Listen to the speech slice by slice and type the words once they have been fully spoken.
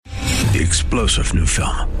The explosive new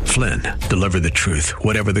film, Flynn, deliver the truth,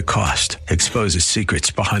 whatever the cost, exposes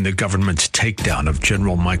secrets behind the government's takedown of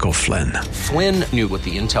General Michael Flynn. Flynn knew what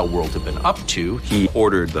the intel world had been up to. He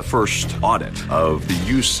ordered the first audit of the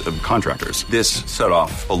use of contractors. This set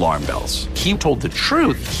off alarm bells. He told the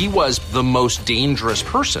truth. He was the most dangerous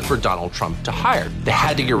person for Donald Trump to hire. They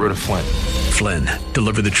had to get rid of Flynn. Flynn,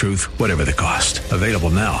 deliver the truth, whatever the cost. Available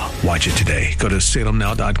now. Watch it today. Go to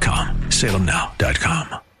salemnow.com.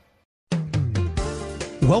 salemnow.com.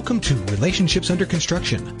 Welcome to Relationships Under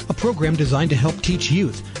Construction, a program designed to help teach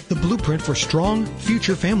youth the blueprint for strong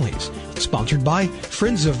future families. Sponsored by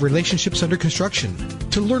Friends of Relationships Under Construction.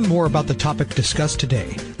 To learn more about the topic discussed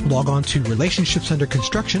today, log on to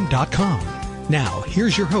relationshipsunderconstruction.com. Now,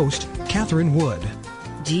 here's your host, Catherine Wood.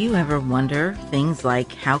 Do you ever wonder things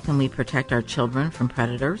like, how can we protect our children from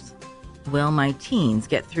predators? Will my teens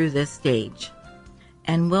get through this stage?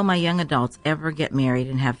 And will my young adults ever get married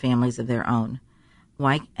and have families of their own?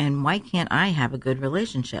 Why can't I have a good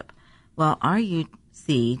relationship? Well,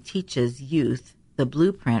 RUC teaches youth the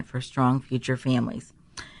blueprint for strong future families.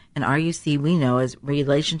 And RUC we know as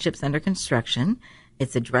Relationships Under Construction.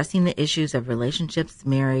 It's addressing the issues of relationships,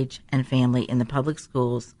 marriage, and family in the public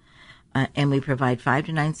schools. And we provide 5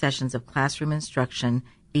 to 9 sessions of classroom instruction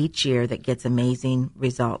each year that gets amazing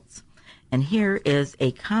results. And here is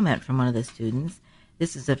a comment from one of the students.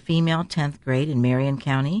 This is a female 10th grade in Marion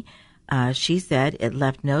County. She said it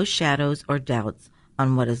left no shadows or doubts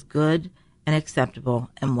on what is good and acceptable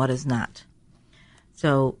and what is not.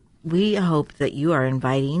 So we hope that you are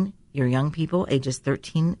inviting your young people ages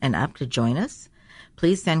 13 and up to join us.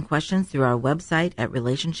 Please send questions through our website at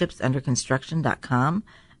relationshipsunderconstruction.com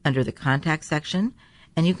under the contact section.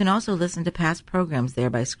 And you can also listen to past programs there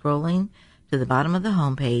by scrolling to the bottom of the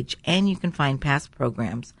homepage. And you can find past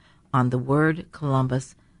programs on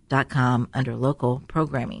thewordcolumbus.com under local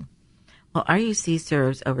programming. Well, RUC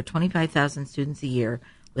serves over 25,000 students a year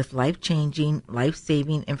with life-changing,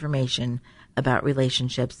 life-saving information about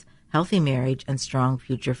relationships, healthy marriage, and strong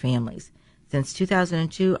future families. Since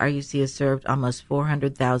 2002, RUC has served almost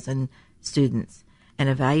 400,000 students. An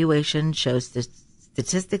evaluation shows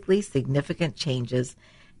statistically significant changes,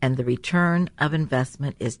 and the return of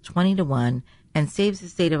investment is 20 to 1 and saves the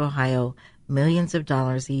state of Ohio millions of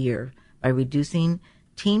dollars a year by reducing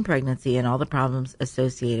teen pregnancy and all the problems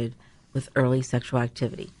associated with early sexual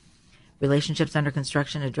activity. Relationships Under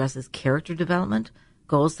Construction addresses character development,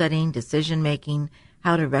 goal setting, decision making,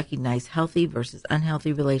 how to recognize healthy versus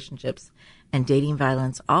unhealthy relationships, and dating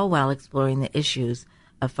violence, all while exploring the issues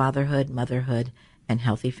of fatherhood, motherhood, and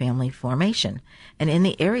healthy family formation. And in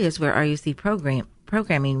the areas where RUC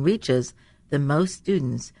programming reaches the most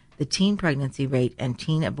students, the teen pregnancy rate and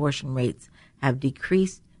teen abortion rates have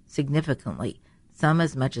decreased significantly, some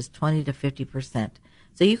as much as 20 to 50%.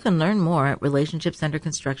 So you can learn more at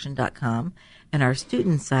relationshipsunderconstruction.com, and our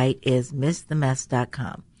student site is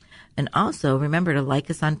missthemess.com. And also remember to like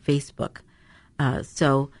us on Facebook.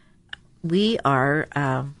 So we are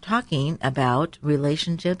talking about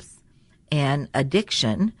relationships and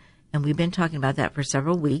addiction, and we've been talking about that for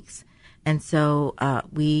several weeks. And so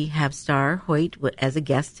we have Star Hoyt as a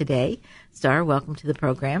guest today. Star, welcome to the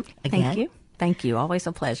program again. Thank you. Thank you. Always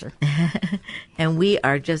a pleasure. And we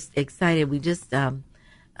are just excited. We just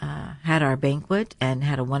had our banquet and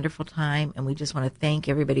had a wonderful time, and we just want to thank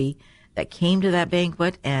everybody that came to that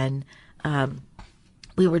banquet, and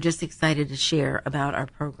we were just excited to share about our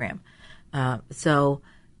program. So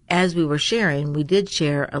as we were sharing, we did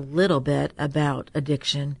share a little bit about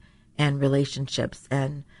addiction and relationships,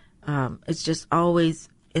 and it's just always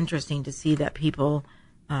interesting to see that people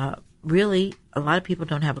really, a lot of people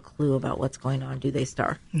don't have a clue about what's going on, do they,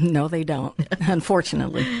 Star? No, they don't,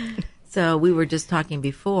 unfortunately. So we were just talking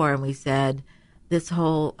before, and we said this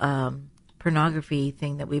whole pornography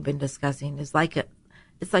thing that we've been discussing is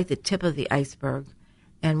it's like the tip of the iceberg.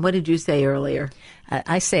 And what did you say earlier?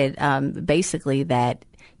 I said basically that,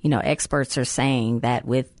 experts are saying that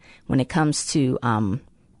when it comes to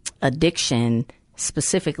addiction,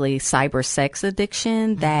 specifically cyber sex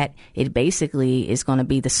addiction, that it basically is going to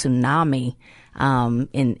be the tsunami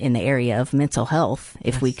in the area of mental health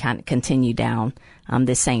if we kind of continue down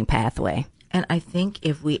this same pathway. And I think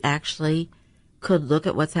if we actually could look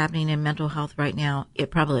at what's happening in mental health right now, it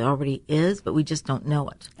probably already is, but we just don't know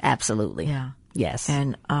it. Absolutely. Yeah. Yes.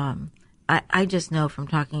 And I just know from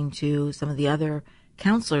talking to some of the other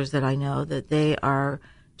counselors that I know that they are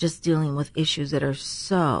just dealing with issues that are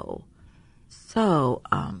so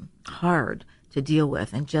hard to deal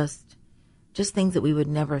with, and just things that we would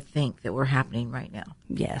never think that were happening right now.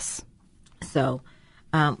 Yes. So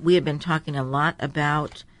we have been talking a lot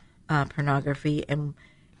about pornography, and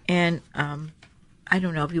And I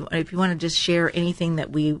don't know if you want to just share anything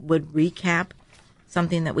that we would recap,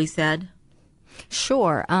 something that we said.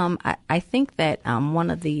 Sure. I think that one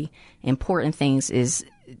of the important things is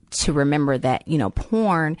to remember that,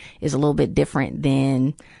 porn is a little bit different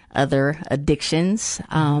than other addictions.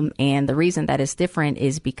 And the reason that it's different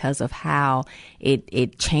is because of how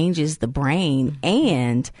it changes the brain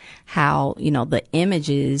and how, the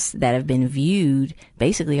images that have been viewed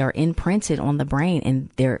basically are imprinted on the brain, and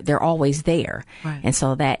they're always there. Right. And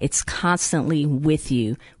so that it's constantly with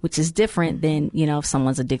you, which is different than, if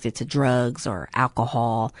someone's addicted to drugs or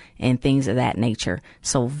alcohol and things of that nature.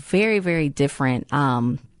 So very, very different.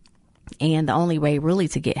 And the only way really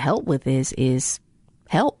to get help with this is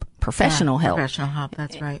help, professional help. Professional help,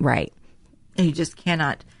 that's right. Right. And you just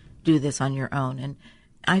cannot do this on your own. And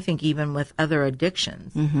I think even with other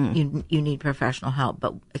addictions, you need professional help,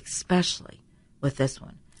 but especially with this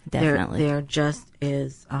one. Definitely. There just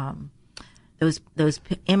is, those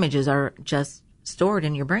images are just stored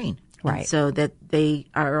in your brain. Right. And so that they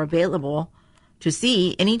are available to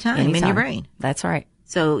see anytime in your brain. That's right.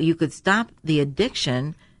 So you could stop the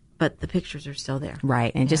addiction, but the pictures are still there.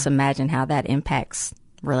 Right. And just imagine how that impacts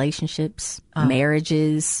relationships,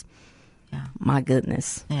 marriages. Yeah. My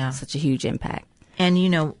goodness. Yeah. Such a huge impact. And,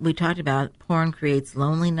 we talked about porn creates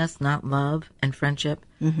loneliness, not love, and friendship.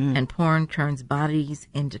 Mm-hmm. And porn turns bodies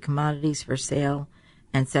into commodities for sale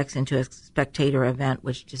and sex into a spectator event,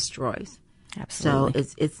 which destroys. Absolutely.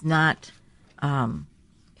 So it's not,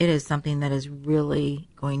 it is something that is really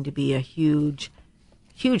going to be a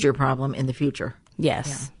huger problem in the future.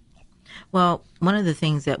 Yes. Yeah. Well, one of the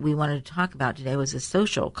things that we wanted to talk about today was the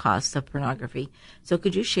social costs of pornography. So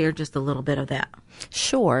could you share just a little bit of that?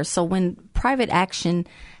 Sure. So when private action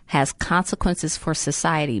has consequences for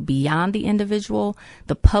society beyond the individual,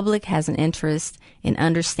 the public has an interest in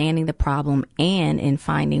understanding the problem and in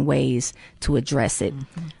finding ways to address it.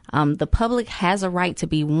 Mm-hmm. The public has a right to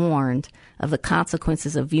be warned of the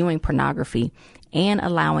consequences of viewing pornography and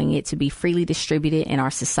allowing it to be freely distributed in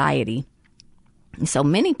our society. So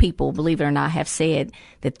many people, believe it or not, have said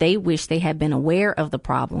that they wish they had been aware of the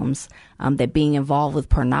problems that being involved with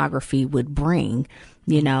pornography would bring.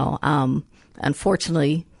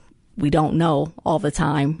 Unfortunately, we don't know all the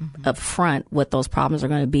time up front what those problems are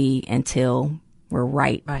going to be until we're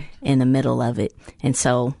right in the middle of it. And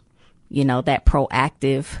so, that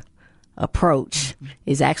proactive approach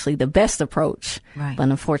is actually the best approach. Right. But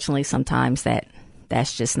unfortunately, sometimes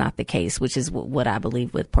that's just not the case, which is what I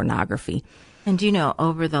believe with pornography. And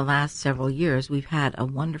over the last several years, we've had a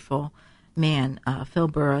wonderful man, Phil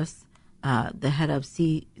Burris, the head of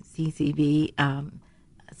CCV, now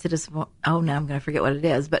I'm going to forget what it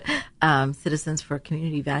is, but Citizens for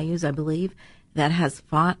Community Values, I believe, that has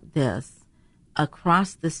fought this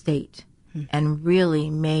across the state and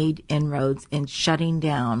really made inroads in shutting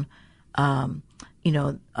down,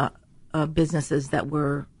 businesses that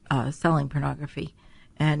were selling pornography.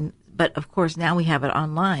 But of course now we have it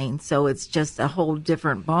online, so it's just a whole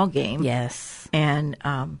different ballgame. Yes. And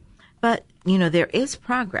but there is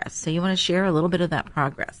progress. So you want to share a little bit of that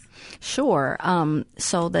progress? Sure.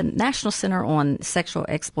 So the National Center on Sexual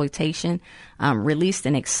Exploitation released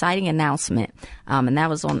an exciting announcement, and that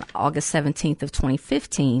was on August 17th of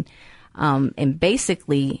 2015. And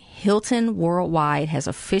basically, Hilton Worldwide has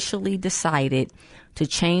officially decided to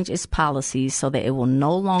change its policies so that it will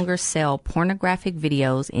no longer sell pornographic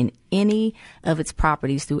videos in any of its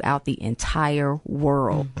properties throughout the entire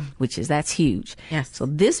world, that's huge. Yes. So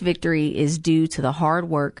this victory is due to the hard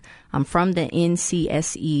work from the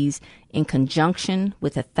NCSEs in conjunction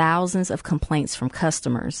with the thousands of complaints from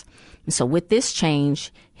customers. And so with this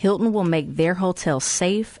change, Hilton will make their hotel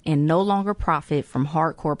safe and no longer profit from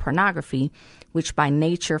hardcore pornography, which by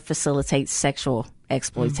nature facilitates sexual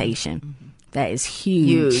exploitation. That is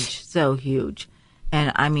huge. Huge, so huge.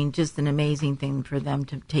 And I mean, just an amazing thing for them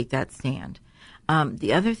to take that stand.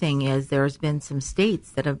 The other thing is there's been some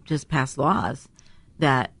states that have just passed laws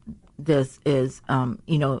that this is,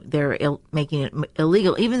 they're making it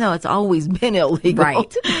illegal, even though it's always been illegal.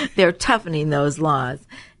 Right. They're toughening those laws.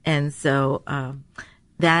 And so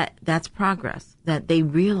that's progress, that they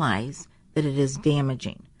realize that it is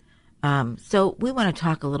damaging. So we want to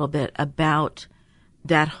talk a little bit about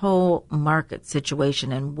that whole market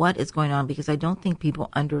situation and what is going on, because I don't think people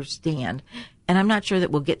understand, and I'm not sure that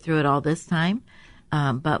we'll get through it all this time,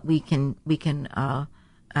 but we can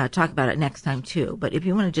talk about it next time too. But if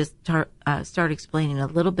you want to just start explaining a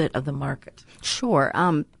little bit of the market. Sure.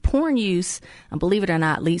 Porn use, believe it or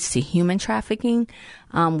not, leads to human trafficking,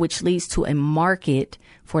 which leads to a market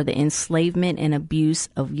for the enslavement and abuse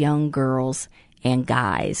of young girls and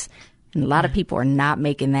guys. And a lot of people are not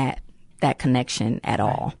making that connection at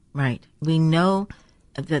all. Right. We know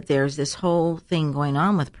that there's this whole thing going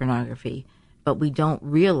on with pornography, but we don't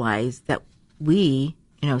realize that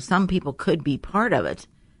some people could be part of it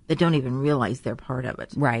that don't even realize they're part of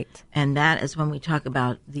it. Right. And that is when we talk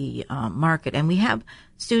about the market. And we have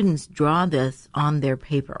students draw this on their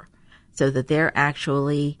paper so that they're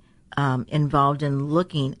actually involved in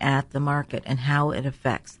looking at the market and how it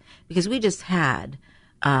affects. Because we just had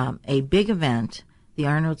a big event, the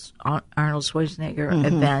Arnold Schwarzenegger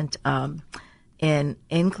event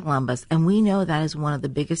in Columbus, and we know that is one of the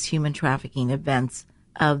biggest human trafficking events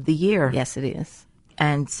of the year. Yes, it is.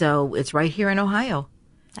 And so it's right here in Ohio.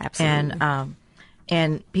 Absolutely.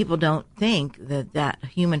 And people don't think that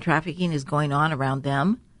human trafficking is going on around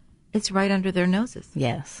them. It's right under their noses.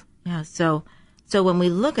 Yes. Yeah. So when we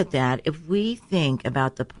look at that, if we think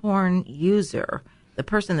about the porn user, the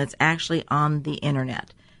person that's actually on the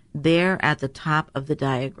internet, they're at the top of the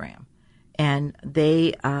diagram, and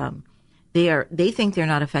they think they're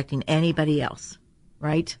not affecting anybody else,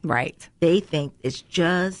 right? Right. They think it's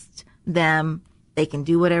just them. They can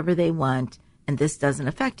do whatever they want, and this doesn't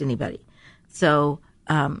affect anybody. So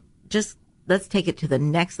just let's take it to the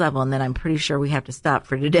next level, and then I'm pretty sure we have to stop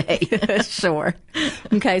for today. Sure.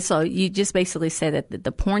 Okay, so you just basically said that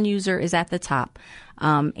the porn user is at the top,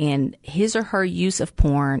 and his or her use of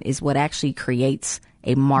porn is what actually creates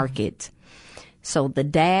a market. So the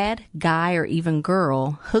dad, guy, or even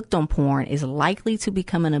girl hooked on porn is likely to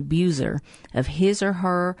become an abuser of his or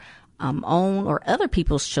her own or other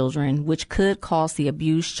people's children, which could cause the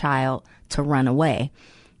abused child to run away.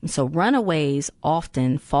 So runaways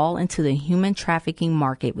often fall into the human trafficking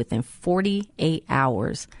market within 48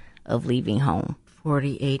 hours of leaving home.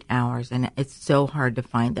 48 hours, and it's so hard to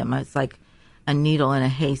find them. It's like a needle in a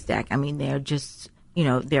haystack. I mean, they're just,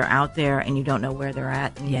 they're out there, and you don't know where they're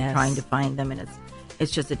at, and you're trying to find them, and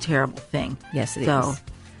it's just a terrible thing. Yes, it is. So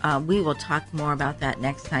we will talk more about that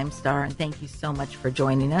next time, Star, and thank you so much for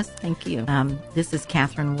joining us. Thank you. This is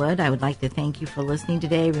Catherine Wood. I would like to thank you for listening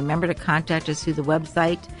today. Remember to contact us through the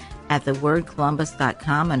website at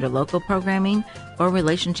thewordcolumbus.com under local programming, or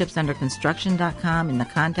relationshipsunderconstruction.com in the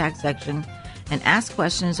contact section, and ask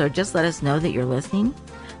questions or just let us know that you're listening.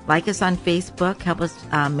 Like us on Facebook. Help us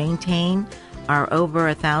maintain our over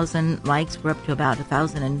 1,000 likes. We're up to about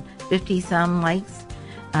 1,050 some likes.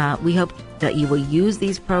 We hope that you will use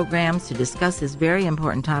these programs to discuss these very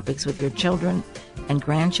important topics with your children and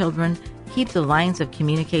grandchildren. Keep the lines of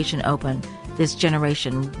communication open. This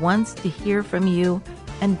generation wants to hear from you,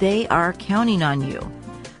 and they are counting on you.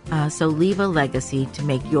 So leave a legacy to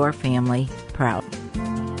make your family proud.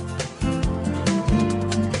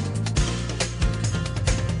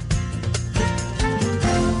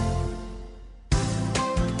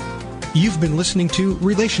 You've been listening to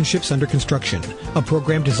Relationships Under Construction, a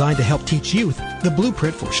program designed to help teach youth the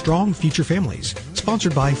blueprint for strong future families,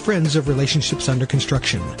 sponsored by Friends of Relationships Under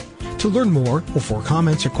Construction. To learn more or for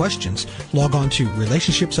comments or questions, log on to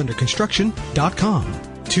relationshipsunderconstruction.com.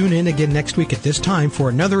 Tune in again next week at this time for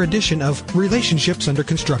another edition of Relationships Under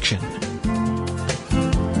Construction.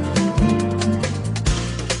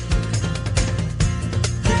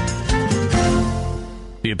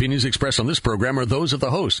 The opinions expressed on this program are those of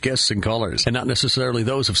the host, guests, and callers, and not necessarily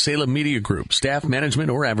those of Salem Media Group, staff, management,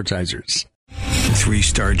 or advertisers.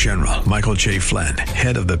 3-star General Michael J. Flynn,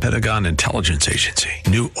 head of the Pentagon Intelligence Agency,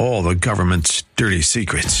 knew all the government's dirty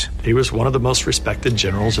secrets. He was one of the most respected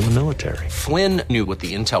generals in the military. Flynn knew what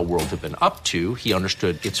the intel world had been up to. He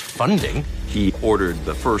understood its funding. He ordered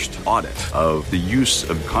the first audit of the use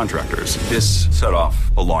of contractors. This set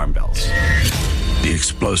off alarm bells. The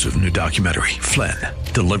explosive new documentary, Flynn,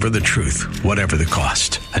 Deliver the Truth, Whatever the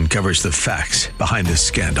Cost, uncovers the facts behind this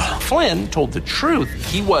scandal. Flynn told the truth.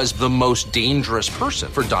 He was the most dangerous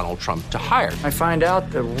person for Donald Trump to hire. I find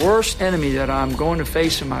out the worst enemy that I'm going to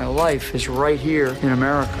face in my life is right here in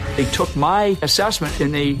America. They took my assessment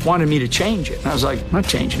and they wanted me to change it. And I was like, I'm not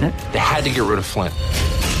changing it. They had to get rid of Flynn.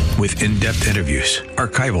 With in-depth interviews,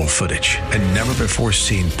 archival footage, and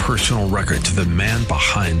never-before-seen personal records of the man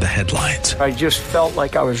behind the headlines. I just felt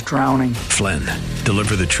like I was drowning. Flynn,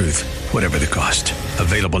 Deliver the Truth, Whatever the Cost.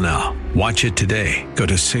 Available now. Watch it today. Go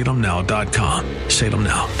to salemnow.com.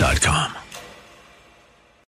 salemnow.com.